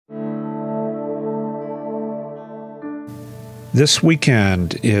This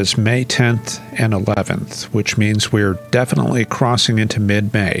weekend is May 10th and 11th, which means we're definitely crossing into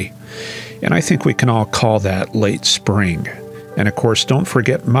mid-May. And I think we can all call that late spring. And of course, don't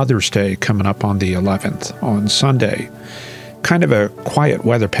forget Mother's Day coming up on the 11th, on Sunday. Kind of a quiet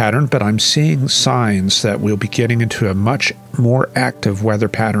weather pattern, but I'm seeing signs that we'll be getting into a much more active weather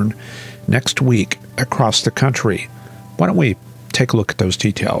pattern next week across the country. Why don't we take a look at those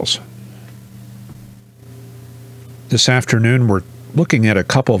details? This afternoon, we're looking at a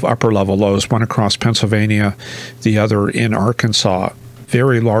couple of upper-level lows, one across Pennsylvania, the other in Arkansas.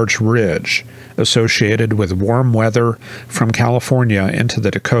 Very large ridge associated with warm weather from California into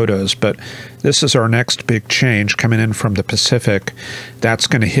the Dakotas. But this is our next big change coming in from the Pacific. That's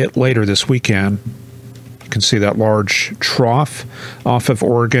going to hit later this weekend. You can see that large trough off of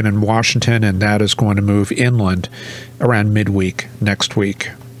Oregon and Washington, and that is going to move inland around midweek next week.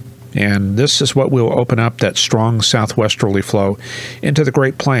 And this is what will open up that strong southwesterly flow into the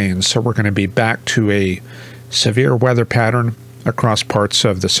Great Plains. So we're going to be back to a severe weather pattern across parts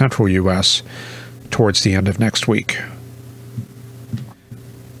of the central U.S. towards the end of next week.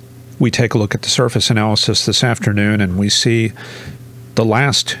 We take a look at the surface analysis this afternoon, and we see the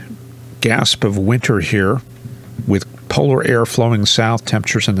last gasp of winter here with polar air flowing south,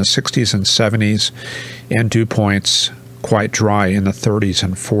 temperatures in the 60s and 70s, and dew points quite dry in the 30s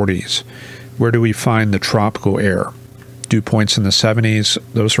and 40s. Where do we find the tropical air? Dew points in the 70s,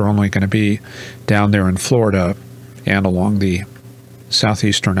 those are only going to be down there in Florida and along the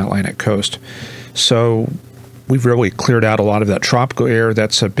southeastern Atlantic coast. So we've really cleared out a lot of that tropical air.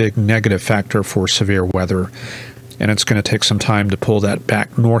 That's a big negative factor for severe weather, and it's going to take some time to pull that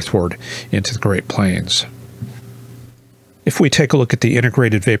back northward into the Great Plains. If we take a look at the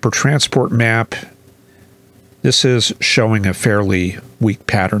integrated vapor transport map, this is showing a fairly weak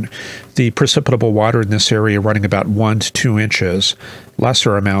pattern. The precipitable water in this area running about 1 to 2 inches,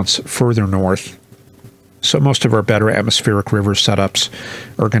 lesser amounts further north. So most of our better atmospheric river setups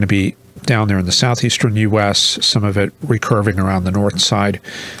are going to be down there in the southeastern U.S., some of it recurving around the north side.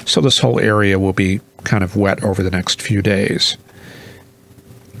 So this whole area will be kind of wet over the next few days.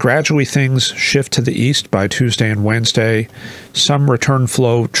 Gradually, things shift to the east by Tuesday and Wednesday. Some return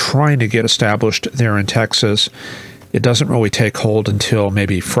flow trying to get established there in Texas. It doesn't really take hold until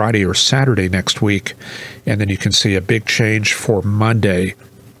maybe Friday or Saturday next week. And then you can see a big change for Monday,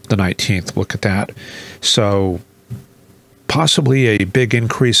 the 19th. Look at that. So possibly a big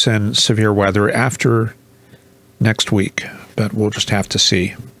increase in severe weather after next week, but we'll just have to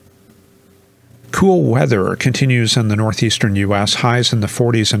see. Cool weather continues in the northeastern U.S., highs in the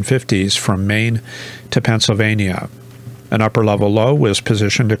 40s and 50s from Maine to Pennsylvania. An upper-level low is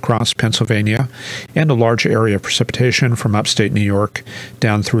positioned across Pennsylvania, and a large area of precipitation from upstate New York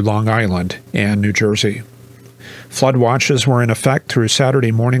down through Long Island and New Jersey. Flood watches were in effect through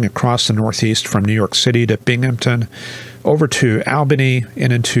Saturday morning across the northeast from New York City to Binghamton, over to Albany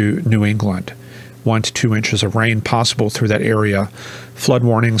and into New England. 1 to 2 inches of rain possible through that area. Flood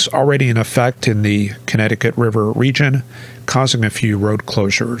warnings already in effect in the Connecticut River region, causing a few road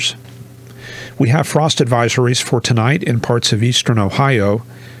closures. We have frost advisories for tonight in parts of eastern Ohio,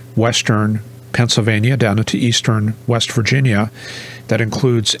 western Pennsylvania, down into eastern West Virginia. That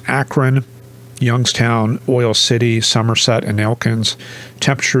includes Akron, Youngstown, Oil City, Somerset, and Elkins.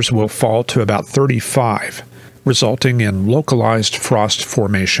 Temperatures will fall to about 35, resulting in localized frost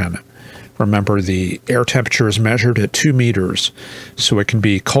formation. Remember, the air temperature is measured at 2 meters, so it can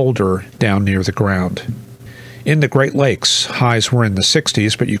be colder down near the ground. In the Great Lakes, highs were in the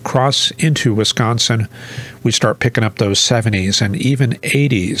 60s, but you cross into Wisconsin, we start picking up those 70s and even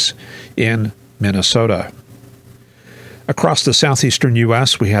 80s in Minnesota. Across the southeastern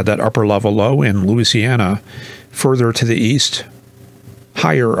U.S., we had that upper-level low in Louisiana. Further to the east,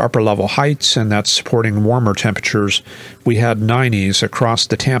 higher upper-level heights, and that's supporting warmer temperatures. We had 90s across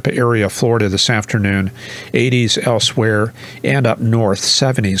the Tampa area of Florida this afternoon, 80s elsewhere, and up north,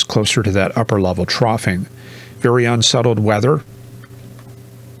 70s closer to that upper-level troughing. Very unsettled weather.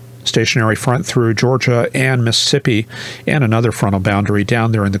 Stationary front through Georgia and Mississippi, and another frontal boundary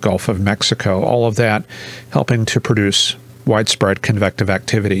down there in the Gulf of Mexico. All of that helping to produce widespread convective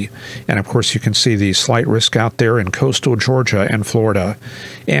activity. And of course, you can see the slight risk out there in coastal Georgia and Florida,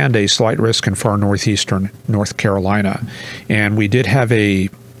 and a slight risk in far northeastern North Carolina. And we did have a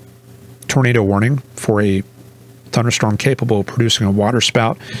tornado warning for a thunderstorm capable of producing a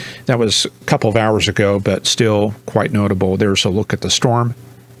waterspout. That was a couple of hours ago, but still quite notable. There's a look at the storm.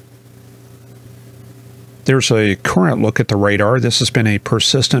 There's a current look at the radar. This has been a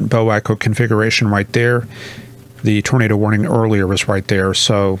persistent bow echo configuration right there. The tornado warning earlier is right there.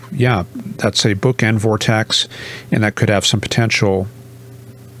 So, yeah, that's a bookend vortex, and that could have some potential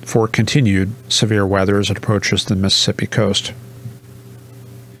for continued severe weather as it approaches the Mississippi coast.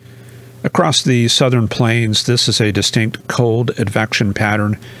 Across the southern plains, this is a distinct cold advection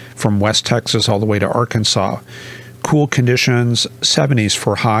pattern from West Texas all the way to Arkansas. Cool conditions, 70s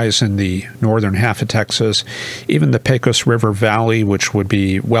for highs in the northern half of Texas. Even the Pecos River Valley, which would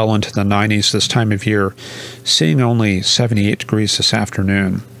be well into the 90s this time of year, seeing only 78 degrees this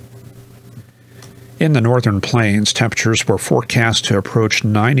afternoon. In the northern plains, temperatures were forecast to approach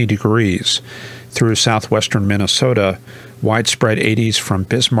 90 degrees through southwestern Minnesota, widespread 80s from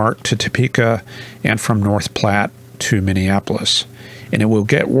Bismarck to Topeka and from North Platte to Minneapolis. And it will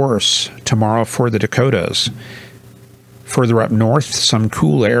get worse tomorrow for the Dakotas. Further up north, some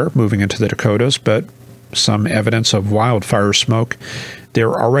cool air moving into the Dakotas, but some evidence of wildfire smoke.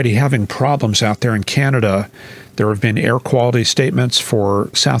 They're already having problems out there in Canada. There have been air quality statements for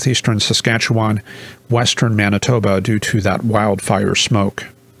southeastern Saskatchewan, western Manitoba due to that wildfire smoke.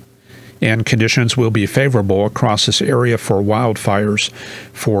 And conditions will be favorable across this area for wildfires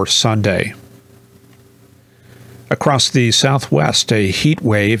for Sunday. Across the southwest, a heat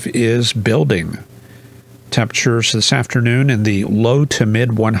wave is building. Temperatures this afternoon in the low to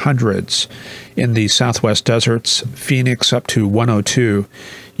mid 100s. In the southwest deserts, Phoenix up to 102,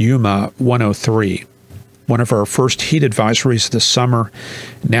 Yuma 103. One of our first heat advisories this summer,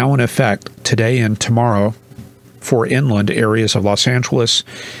 now in effect today and tomorrow for inland areas of Los Angeles,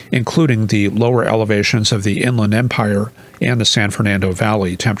 including the lower elevations of the Inland Empire and the San Fernando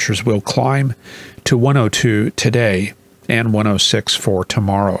Valley. Temperatures will climb to 102 today and 106 for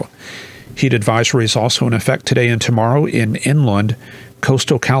tomorrow. Heat advisories also in effect today and tomorrow in inland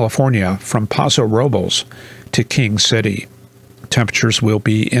coastal California from Paso Robles to King City. Temperatures will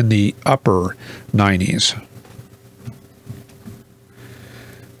be in the upper 90s.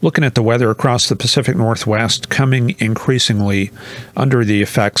 Looking at the weather across the Pacific Northwest, coming increasingly under the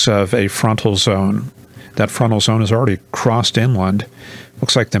effects of a frontal zone. That frontal zone has already crossed inland.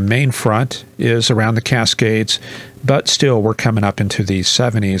 Looks like the main front is around the Cascades, but still we're coming up into the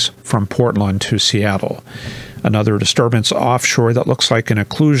 70s from Portland to Seattle. Another disturbance offshore that looks like an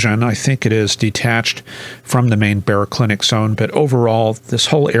occlusion. I think it is detached from the main baroclinic zone, but overall this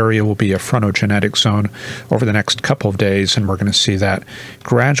whole area will be a frontogenetic zone over the next couple of days, and we're going to see that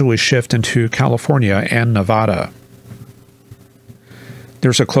gradually shift into California and Nevada.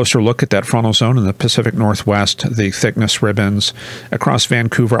 There's a closer look at that frontal zone in the Pacific Northwest, the thickness ribbons across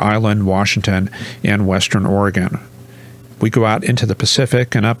Vancouver Island, Washington, and western Oregon. We go out into the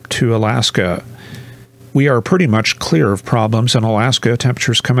Pacific and up to Alaska. We are pretty much clear of problems in Alaska,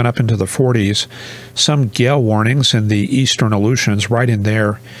 temperatures coming up into the 40s. Some gale warnings in the eastern Aleutians right in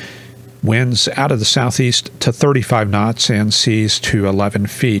there. Winds out of the southeast to 35 knots and seas to 11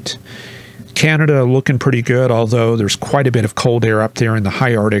 feet. Canada looking pretty good, although there's quite a bit of cold air up there in the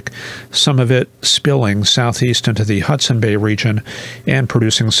high Arctic, some of it spilling southeast into the Hudson Bay region and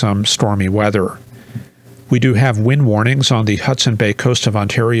producing some stormy weather. We do have wind warnings on the Hudson Bay coast of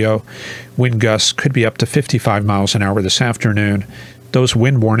Ontario. Wind gusts could be up to 55 miles an hour this afternoon. Those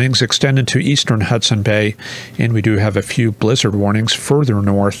wind warnings extend into eastern Hudson Bay, and we do have a few blizzard warnings further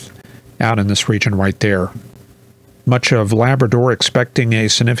north out in this region right there. Much of Labrador expecting a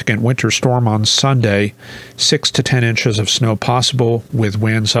significant winter storm on Sunday, 6 to 10 inches of snow possible with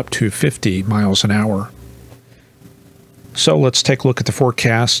winds up to 50 miles an hour. So let's take a look at the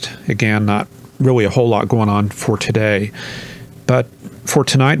forecast. Again, not really a whole lot going on for today, but for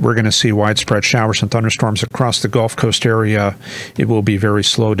tonight we're going to see widespread showers and thunderstorms across the Gulf Coast area. It will be very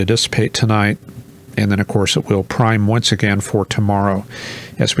slow to dissipate tonight. And then, of course, it will prime once again for tomorrow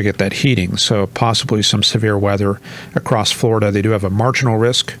as we get that heating. So possibly some severe weather across Florida. They do have a marginal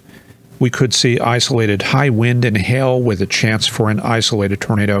risk. We could see isolated high wind and hail with a chance for an isolated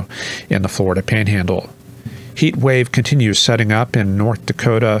tornado in the Florida Panhandle. Heat wave continues setting up in North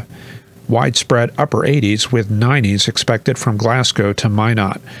Dakota. Widespread upper 80s with 90s expected from Glasgow to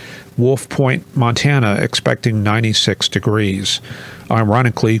Minot. Wolf Point, Montana, expecting 96 degrees.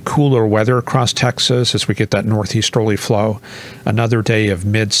 Ironically, cooler weather across Texas as we get that northeasterly flow. Another day of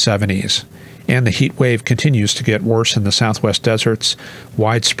mid-70s. And the heat wave continues to get worse in the southwest deserts.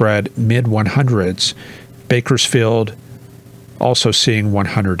 Widespread mid-100s. Bakersfield also seeing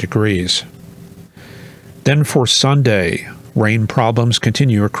 100 degrees. Then for Sunday, rain problems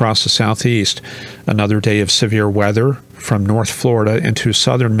continue across the southeast. Another day of severe weather from North Florida into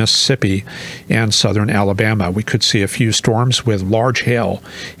southern Mississippi and southern Alabama. We could see a few storms with large hail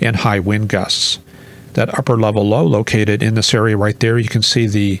and high wind gusts. that upper level low located in this area right there. You can see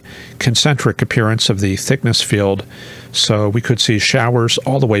the concentric appearance of the thickness field. So we could see showers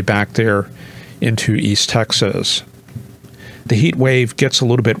all the way back there into East Texas. The heat wave gets a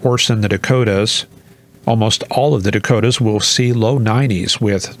little bit worse in the Dakotas. Almost all of the Dakotas will see low 90s,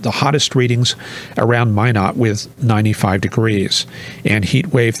 with the hottest readings around Minot with 95 degrees. And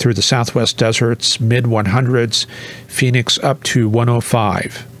heat wave through the southwest deserts, mid 100s, Phoenix up to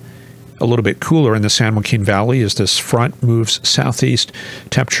 105. A little bit cooler in the San Joaquin Valley as this front moves southeast,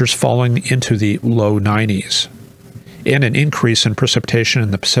 temperatures falling into the low 90s. And an increase in precipitation in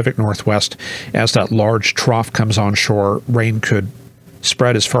the Pacific Northwest as that large trough comes onshore. Rain could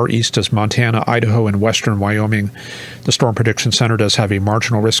spread as far east as Montana, Idaho, and western Wyoming. The Storm Prediction Center does have a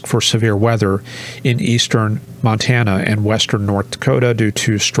marginal risk for severe weather in eastern Montana and western North Dakota due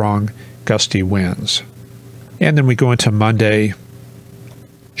to strong gusty winds. And then we go into Monday.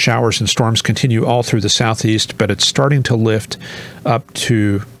 Showers and storms continue all through the southeast, but it's starting to lift up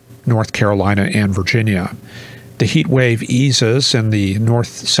to North Carolina and Virginia. The heat wave eases in the north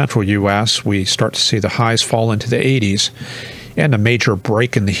central U.S. We start to see the highs fall into the 80s. And a major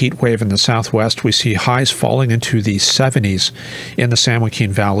break in the heat wave in the southwest. We see highs falling into the 70s in the San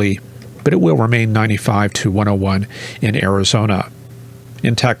Joaquin Valley, but it will remain 95 to 101 in Arizona.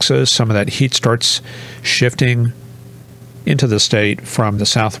 In Texas, some of that heat starts shifting into the state from the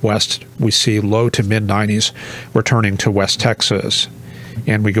southwest. We see low to mid 90s returning to West Texas.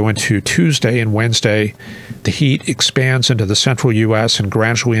 And we go into Tuesday and Wednesday. The heat expands into the central U.S. and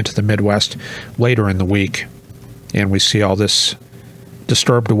gradually into the Midwest later in the week. And we see all this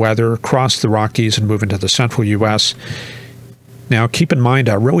disturbed weather cross the Rockies and move into the central U.S. Now, keep in mind,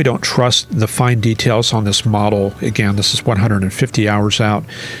 I really don't trust the fine details on this model. Again, this is 150 hours out.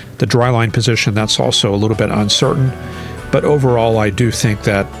 The dry line position, that's also a little bit uncertain. But overall, I do think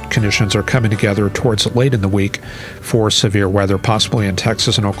that conditions are coming together towards late in the week for severe weather, possibly in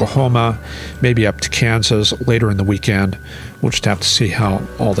Texas and Oklahoma, maybe up to Kansas later in the weekend. We'll just have to see how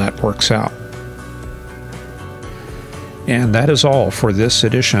all that works out. And that is all for this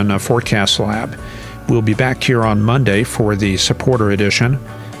edition of Forecast Lab. We'll be back here on Monday for the supporter edition.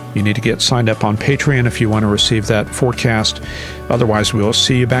 You need to get signed up on Patreon if you want to receive that forecast. Otherwise, we'll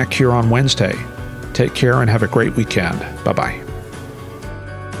see you back here on Wednesday. Take care and have a great weekend. Bye-bye.